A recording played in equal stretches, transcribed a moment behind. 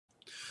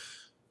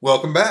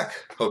Welcome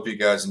back. Hope you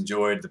guys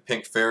enjoyed the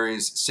Pink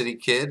Fairies City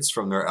Kids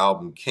from their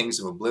album Kings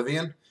of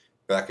Oblivion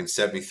back in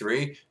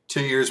 '73.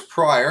 2 years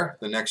prior,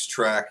 the next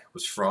track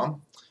was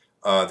from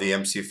the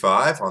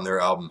MC5 on their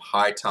album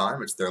High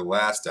Time. It's their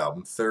last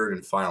album, third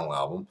and final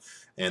album,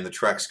 and the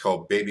track's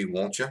called Baby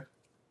Won't Ya.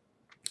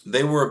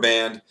 They were a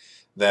band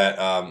that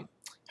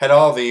had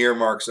all the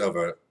earmarks of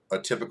a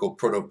typical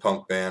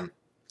proto-punk band,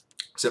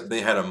 except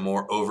they had a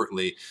more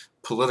overtly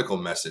political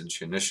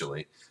message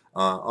initially.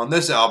 On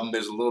this album,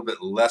 there's a little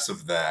bit less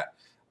of that,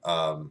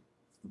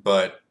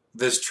 but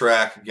this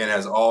track, again,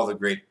 has all the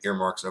great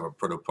earmarks of a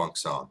proto-punk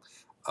song.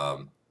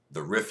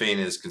 The riffing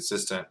is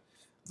consistent,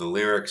 the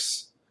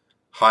lyrics,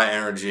 high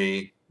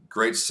energy,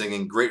 great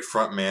singing, great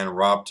frontman,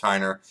 Rob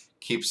Tyner,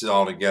 keeps it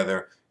all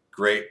together,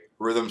 great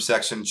rhythm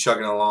section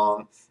chugging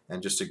along,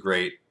 and just a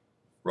great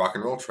rock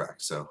and roll track.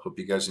 So hope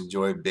you guys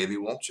enjoy Baby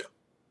Won't Ya.